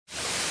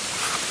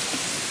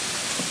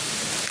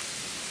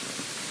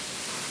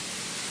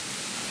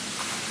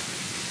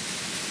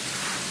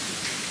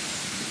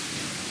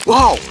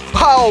Wow,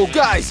 wow,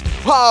 guys,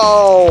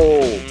 wow.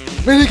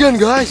 Minigun,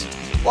 guys.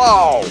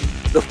 Wow,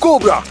 the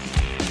Cobra.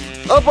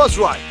 Up us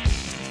right.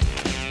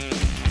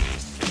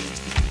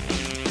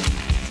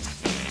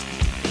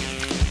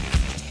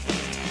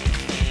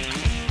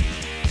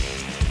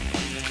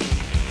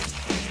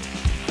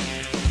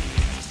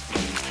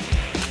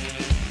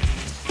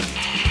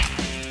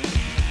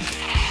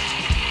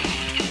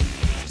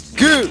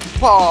 Good.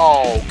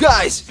 Wow,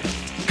 guys.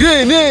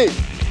 Grenade.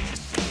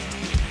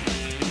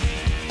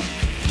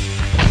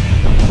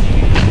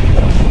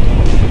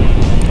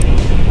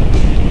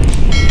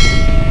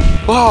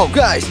 Wow,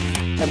 guys.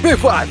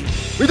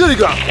 MP5. We did it,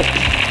 go.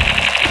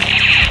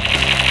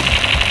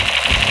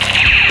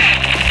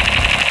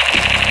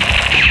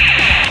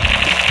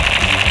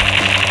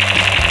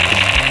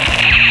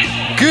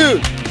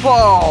 Good.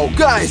 Wow,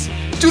 guys.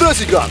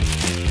 JURASIC gun.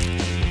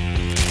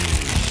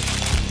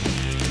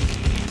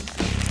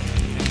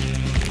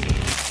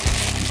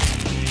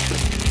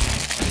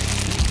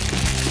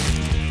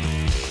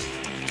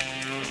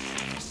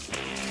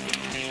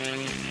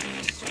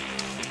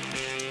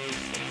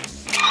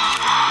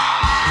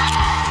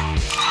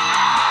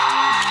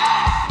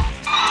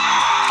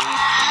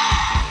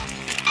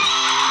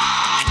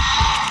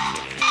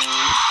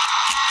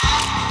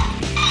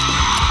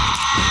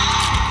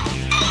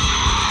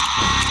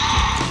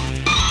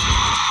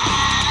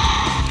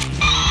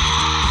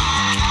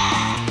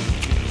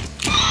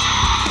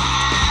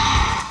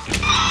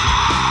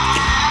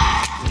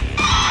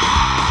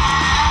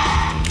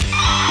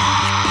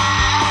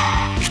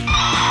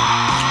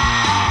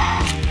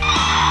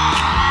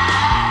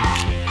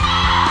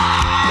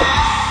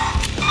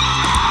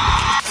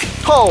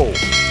 Oh,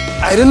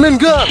 Iron Man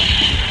gun.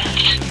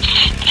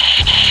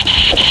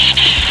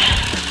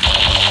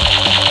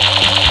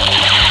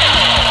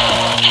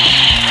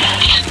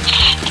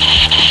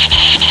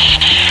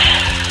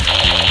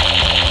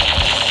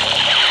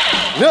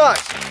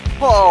 Nice.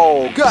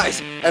 Oh,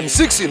 guys,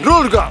 M16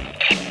 roller gun.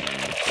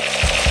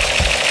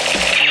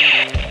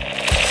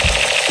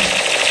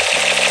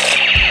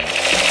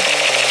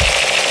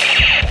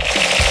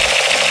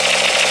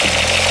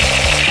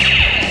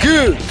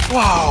 Good.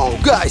 Wow,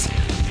 guys.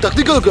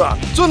 Tactical gun,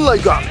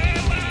 sunlight gun.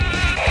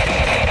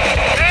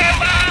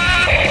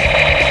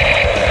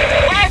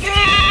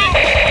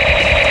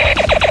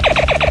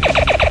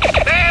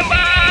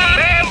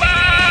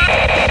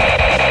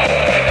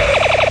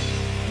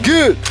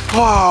 Good.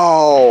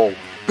 Wow.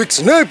 Big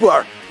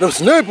sniper. No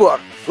sniper.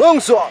 Long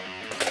shot.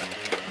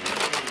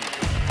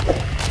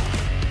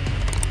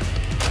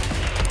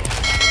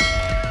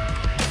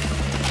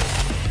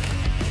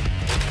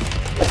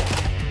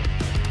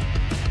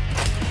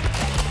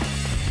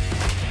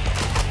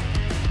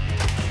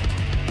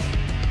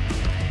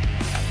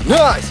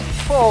 Nice!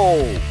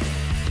 Oh!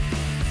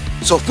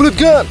 Soft bullet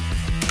gun!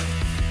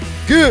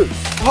 Good!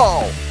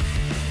 Wow!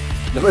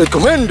 The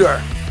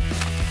commander!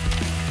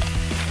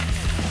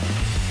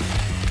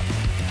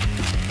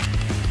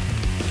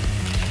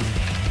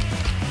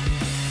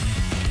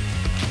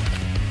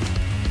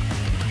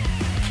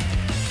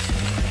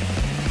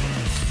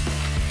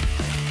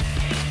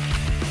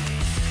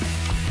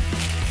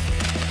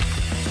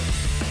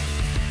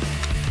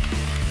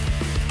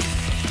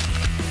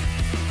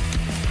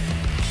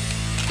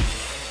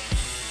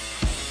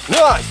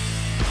 Nice!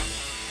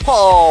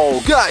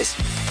 Oh, guys!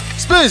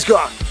 Space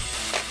gun!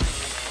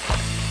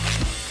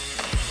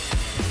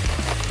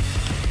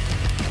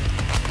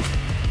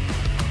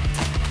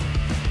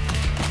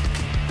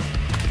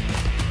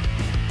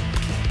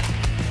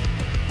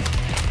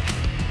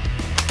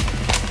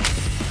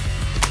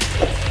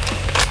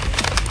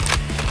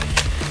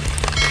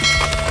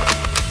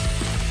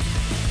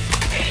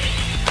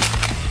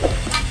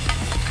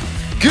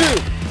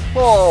 Good!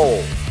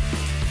 Oh!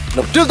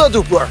 Now Delta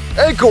Duper!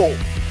 Echo!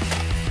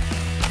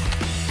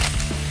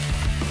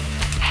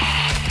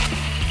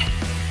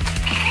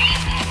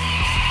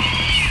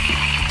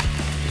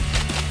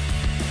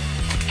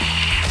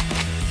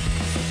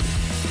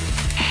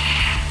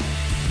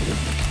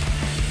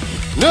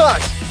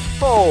 Nice!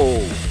 Oh!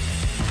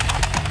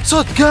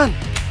 Shotgun!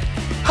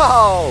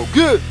 How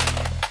good!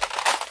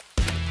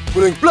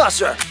 Pulling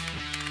blaster!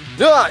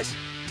 Nice!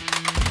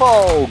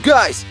 Oh,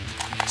 guys!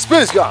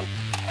 Space gun!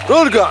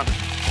 Roll gun!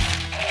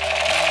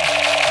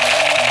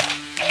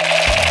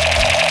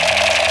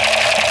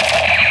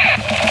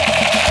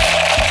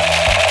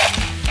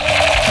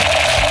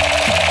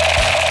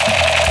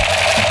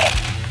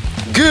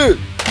 Good!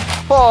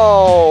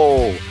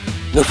 Oh!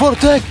 The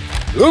Vortex!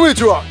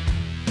 Lumitron!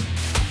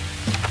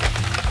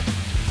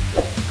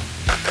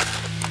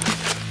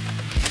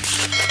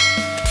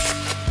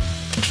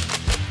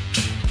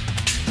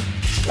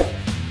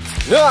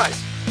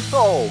 Nice!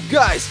 Oh,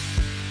 guys!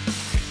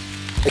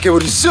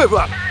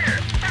 AK47!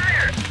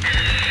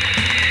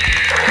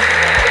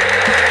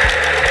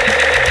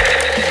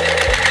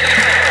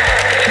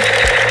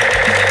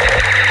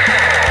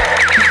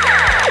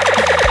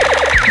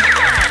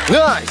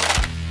 Nice!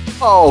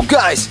 Oh,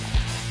 guys!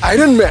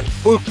 Iron Man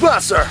Hulk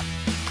Blaster!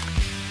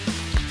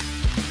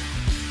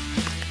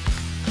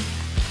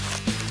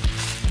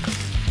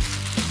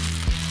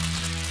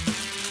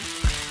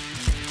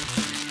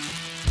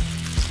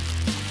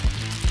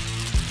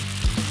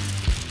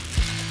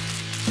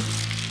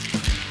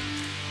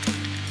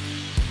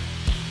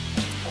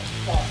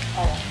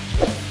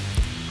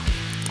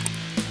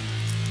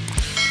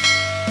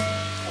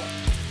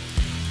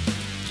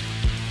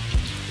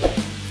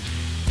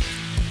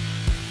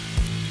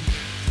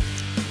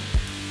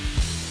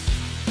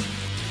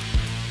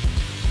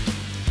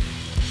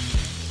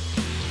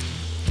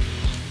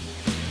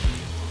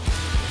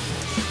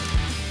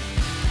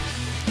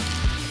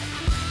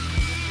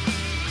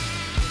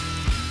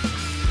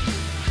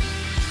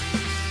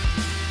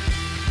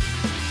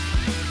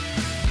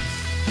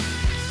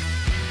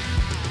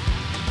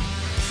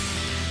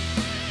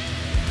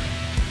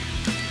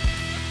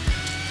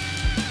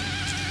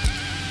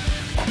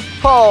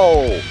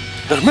 Oh,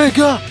 the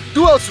Mega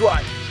Dual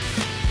Strike.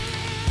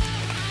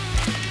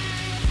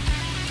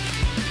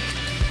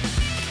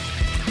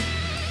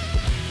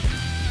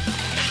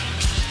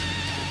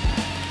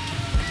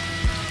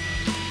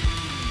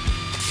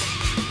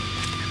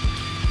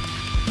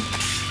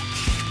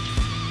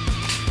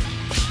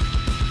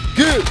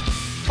 Good.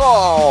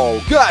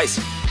 Oh, guys.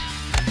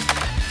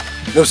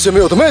 No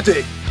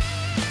semi-automatic.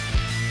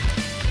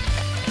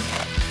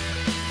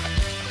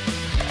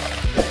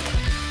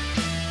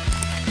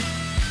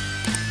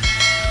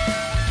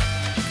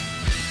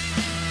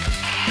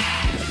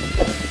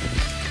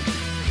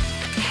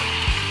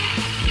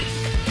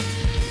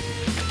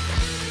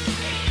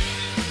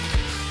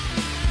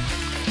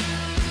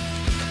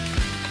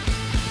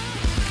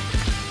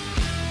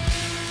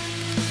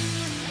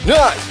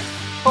 Nice.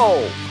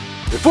 Oh,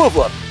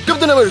 revolver,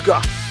 Captain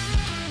America.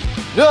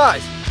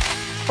 Nice.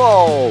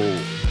 Oh,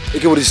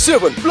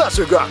 AK47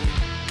 blaster gun.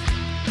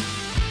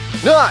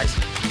 Nice.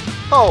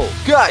 Oh,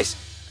 guys,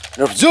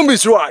 NERF zombie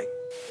strike.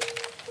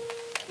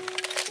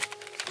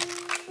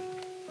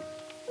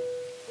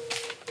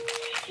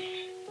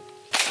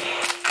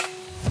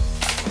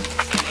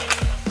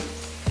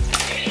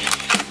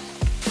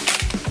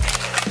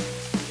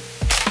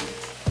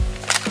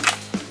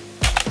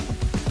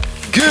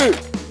 Good.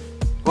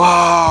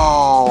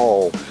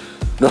 Wow.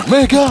 NERF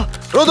Mega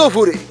Roto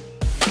Fury.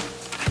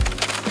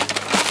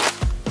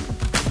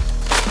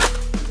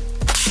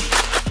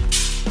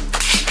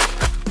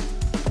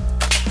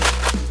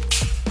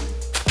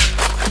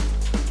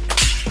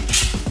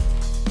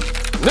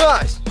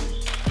 Nice.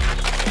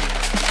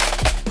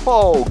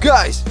 Oh,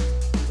 guys.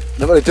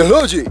 Namanya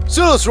teknologi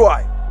Solo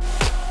Strike.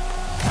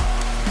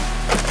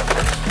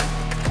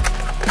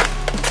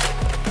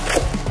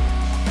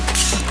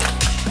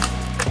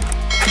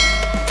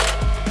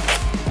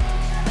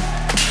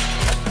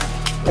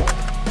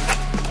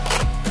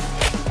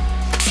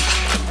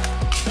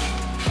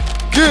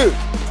 Good.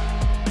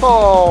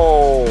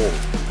 Oh,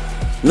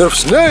 NERF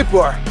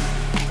Sniper.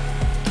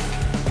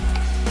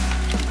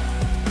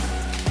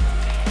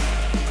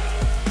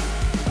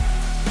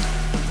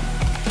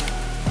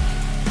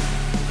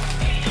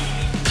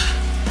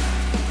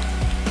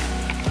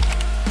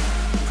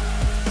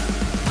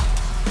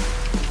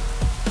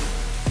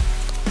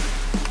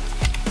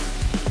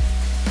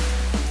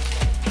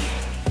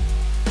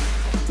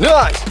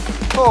 Nice.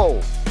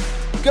 Oh,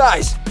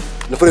 guys,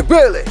 now for the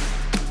belly.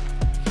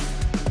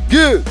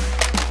 Good.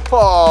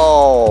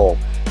 Oh,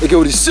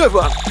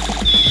 AK47.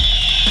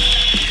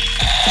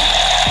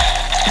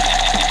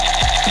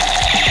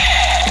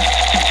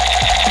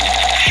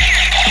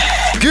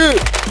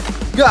 Good.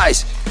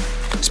 Guys,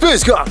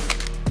 space gun.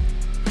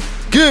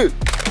 Good.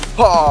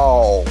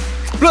 Oh,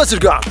 blaster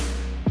gun.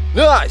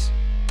 Nice.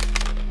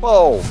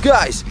 Oh,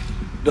 guys,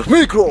 the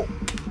micro.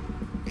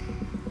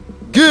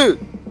 Good.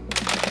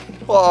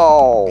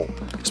 Oh,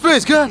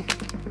 space gun.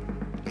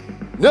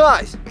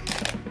 Nice.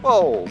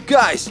 Oh,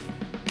 guys,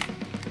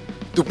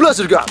 the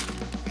blaster gun.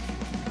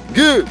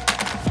 Good.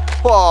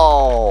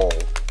 Oh,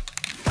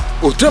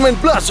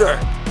 Ultraman blaster.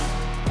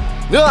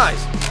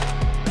 Nice.